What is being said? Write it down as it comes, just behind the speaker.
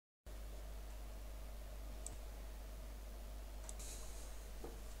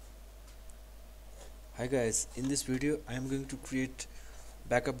Hi guys, in this video I am going to create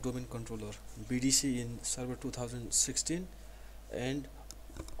backup domain controller BDC in server 2016 and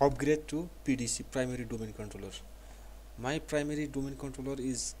upgrade to PDC primary domain controller. My primary domain controller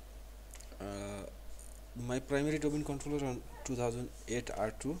is on 2008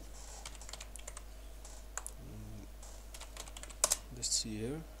 R2. Let's see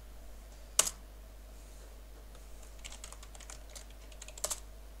here.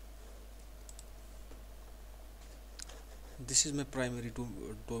 This is my primary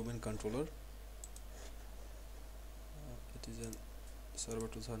domain controller. It is on server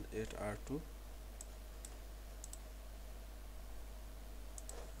 2008 R2,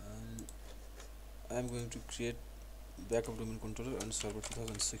 and I am going to create backup domain controller on server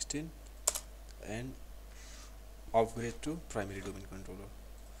 2016 and upgrade to primary domain controller.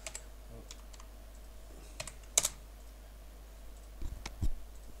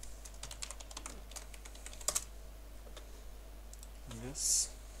 Yes.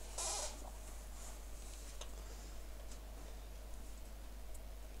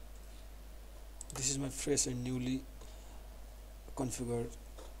 This is my fresh and newly configured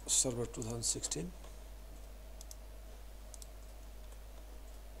server 2016.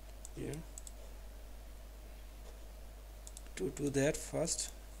 Here, to do that,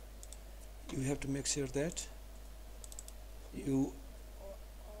 first you have to make sure that you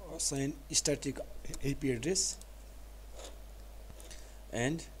assign static IP address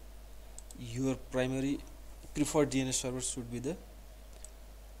and your primary preferred DNS server should be the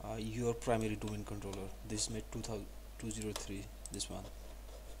your primary domain controller. This is my 203, this one,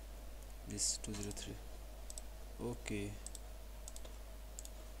 this 203. Okay,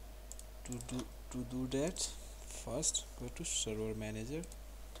 to do that, first go to server manager.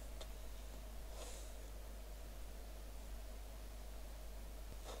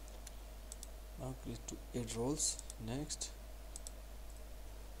 Now click to add roles. Next,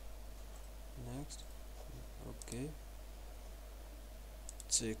 okay,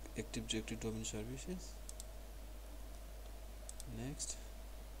 check active directory domain services. Next,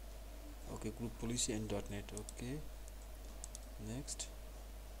 okay, group policy and .NET. Okay, next,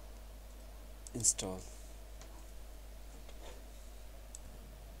 install.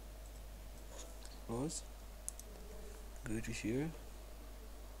 Close. Go to here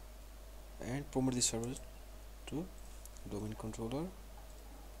and promote the server to domain controller.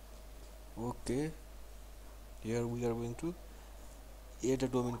 Okay, here we are going to add a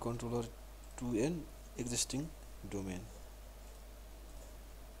domain controller to an existing domain.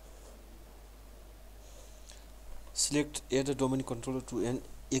 Select add a domain controller to an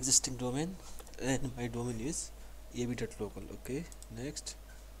existing domain, and my domain is ab.local. Okay, next,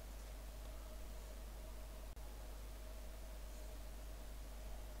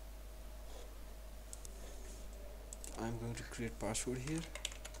 I'm going to create password here.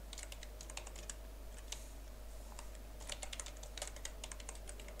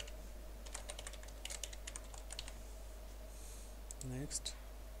 Next,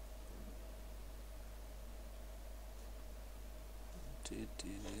 it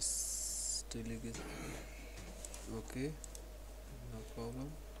is okay, no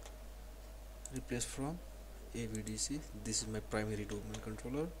problem. Replace from AVDC. This is my primary domain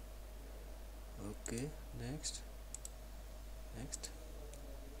controller. Okay, next.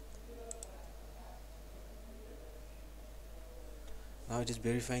 Now it is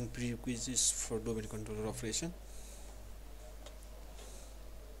verifying prerequisites for domain controller operation.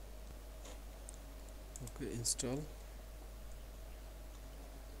 Okay, install.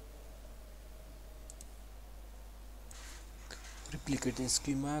 Replicating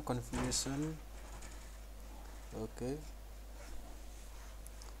schema configuration. Okay,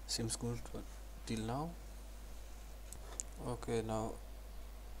 seems good till now. Okay, now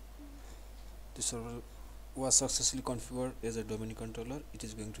the server was successfully configured as a domain controller. It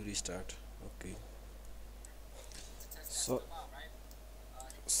is going to restart. Okay, so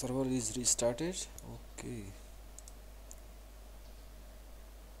server is restarted.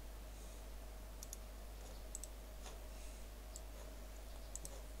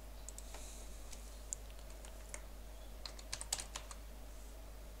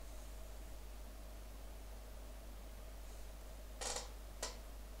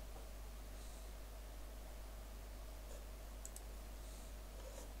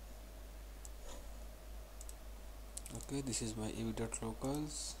 Okay, this is my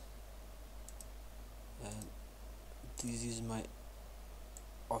av.locals, and this is my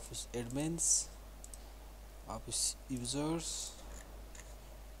office admins, office users.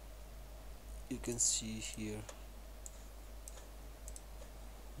 You can see here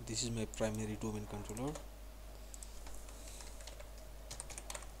this is my primary domain controller.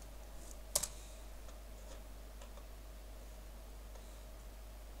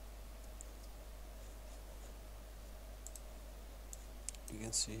 You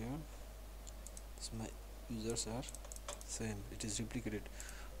can see here this my users are same, it is replicated.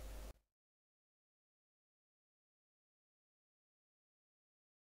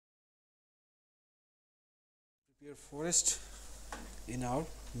 Prepare forest in our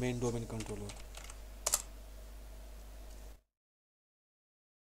main domain controller.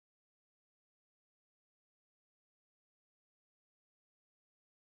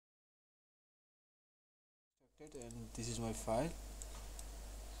 And this is my file.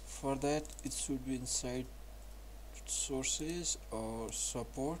 For that it should be inside sources or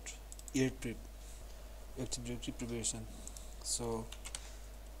support air prep active directory preparation. So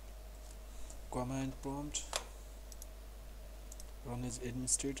command prompt run as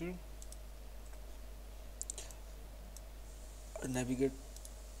administrator, navigate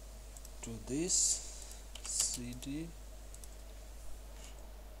to this cd,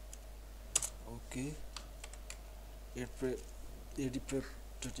 okay, adprep.exe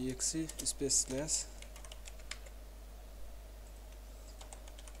space slash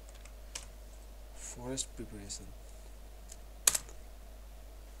forest preparation,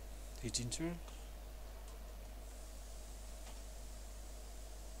 hit enter.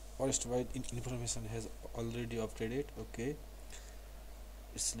 Forest wide information has already updated. Okay,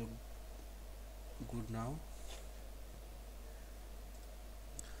 it's look good now.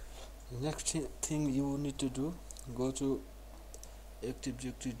 Next thing you need to do, go to active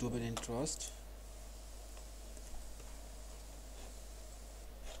directory domain and trust.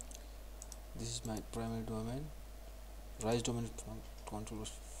 This is my primary domain, rise domain controller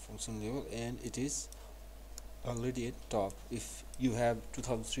function level, and it is already at top. If you have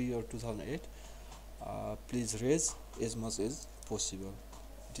 2003 or 2008, please raise as much as possible.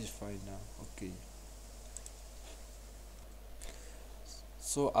 It is fine now. Okay,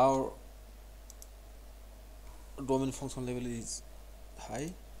 so our domain function level is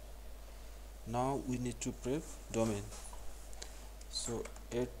high. Now we need to prep domain, so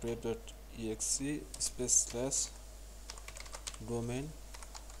add prep.exe space slash domain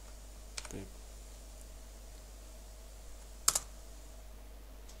prep.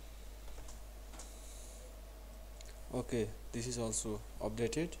 Okay, this is also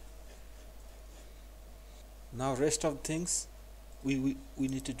updated. Now rest of things we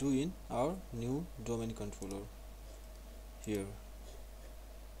need to do in our new domain controller here.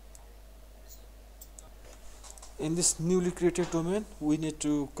 In this newly created domain, we need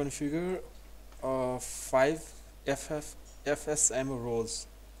to configure 5 FSM roles.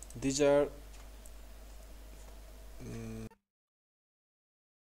 These are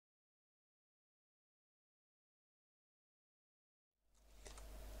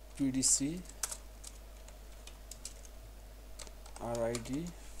PDC, RID,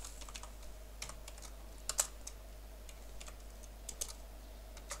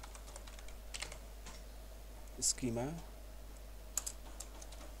 schema,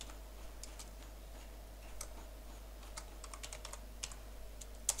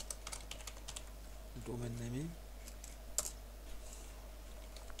 domain naming.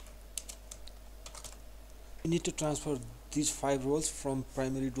 We need to transfer these 5 roles from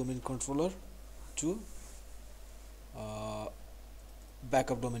primary domain controller to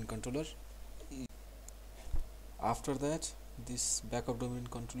backup domain controller. After that, this backup domain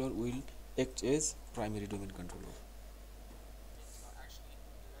controller will act as primary domain controller.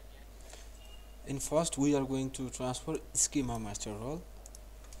 In first, we are going to transfer schema master role.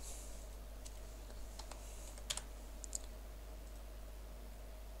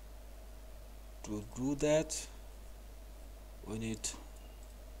 To do that, we need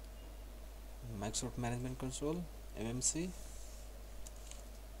Microsoft Management Console, MMC,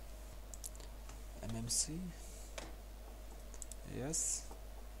 yes,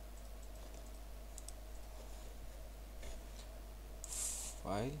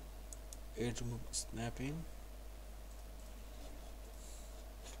 file, add remove snapping,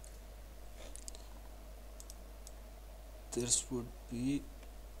 there would be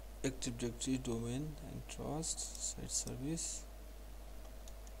active directory domain and trust site service,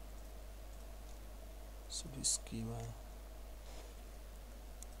 should be schema.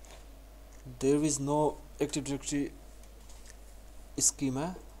 There is no active directory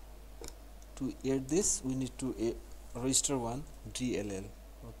schema. To add this, we need to register one DLL.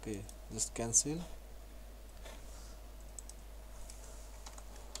 Okay, just cancel,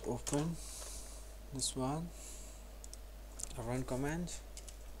 open this one, run command,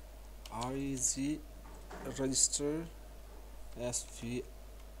 reg register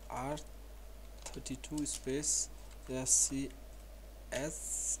svr32 space scsm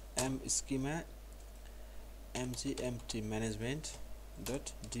schema mgmt management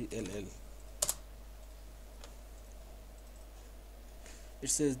 .dll. It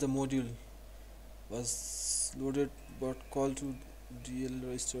says the module was loaded but call to DL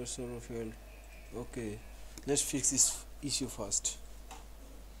register server failed. Okay, let's fix this issue first.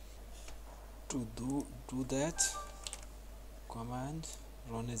 To do that, command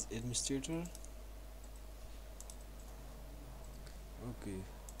run as administrator. Okay,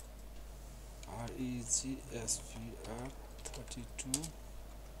 regsvr32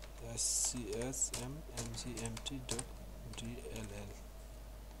 scsm mgmt.dll.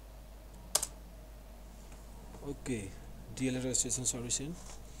 Okay, DLL registration solution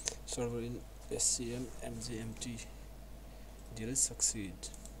server in SCM mgmt DLL succeed.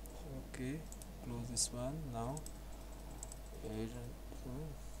 Okay, close this one. Now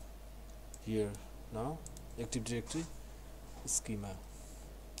here, now active directory schema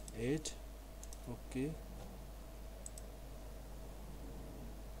 8. Okay,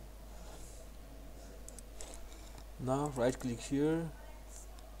 now right click here,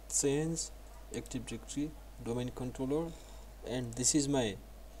 change active directory domain controller, and this is my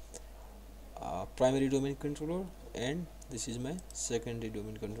primary domain controller, and this is my secondary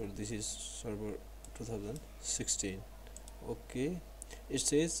domain controller. This is server 2016. Okay, it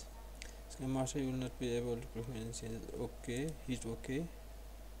says master you will not be able to perform any changes. Okay, hit OK.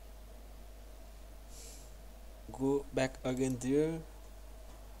 Go back again there,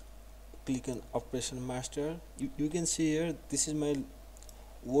 click on operation master. You can see here, this is my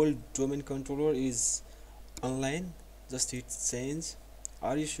old domain controller is online. Just hit change.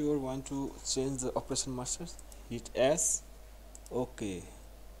 Are you sure want to change the operation master? Hit S. Okay,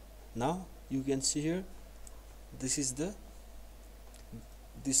 now you can see here, this is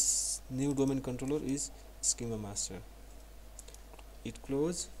this new domain controller is schema master. Hit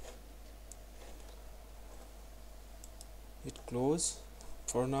close. Hit close.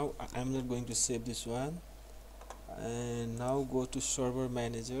 For now I'm not going to save this one, and now go to server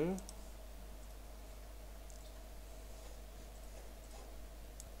manager.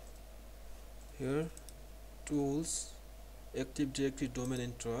 Here, tools, active directory domain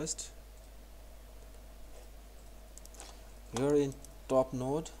and trust. Here in top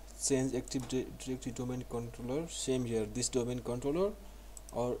node, change active directory domain controller. Same here, this domain controller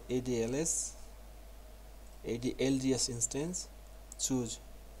or ADLS, ADLDS instance. Choose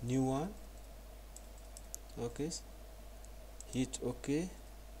new one. Okay, hit OK.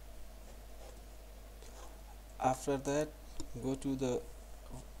 After that, go to the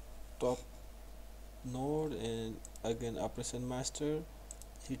top node and again operation master,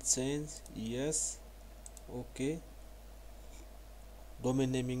 hit change, yes, OK.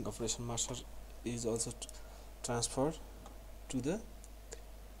 Domain naming operation master is also transferred to the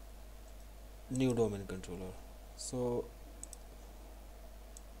new domain controller. So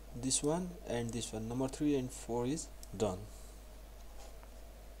this one and this one, number 3 and 4 is done,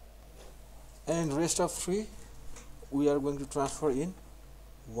 and rest of 3 we are going to transfer in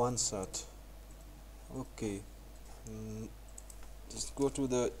one shot. Okay, just go to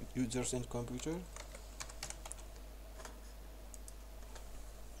the users and computer.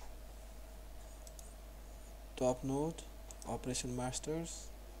 Top node, operation masters,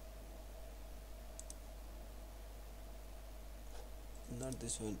 not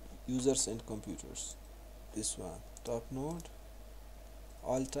this one, users and computers, this one, top node,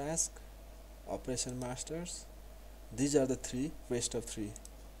 all task, operation masters. These are the 3, rest of 3,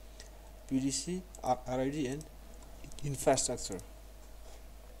 PDC, RID and infrastructure.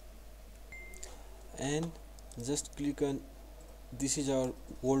 And just click on, this is our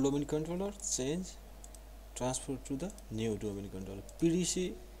old domain controller, change, transfer to the new domain controller.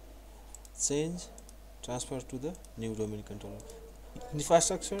 PDC, change, transfer to the new domain controller.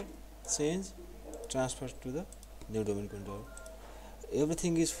 Infrastructure, change, transfer to the new domain controller.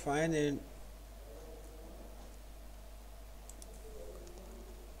 Everything is fine, and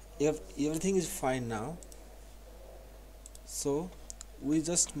everything is fine now. So we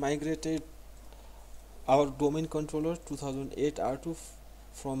just migrated our domain controller 2008 R2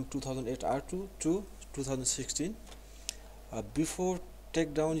 from 2008 R2 to 2016. Before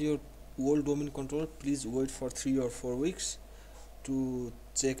take down your old domain controller, please wait for 3 or 4 weeks to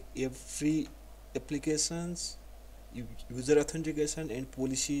check every applications, user authentication and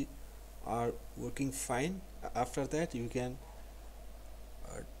policy are working fine. After that you can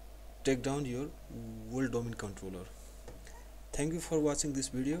take down your old domain controller. Thank you for watching this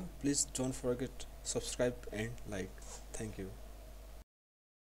video. Please don't forget subscribe and like. Thank you.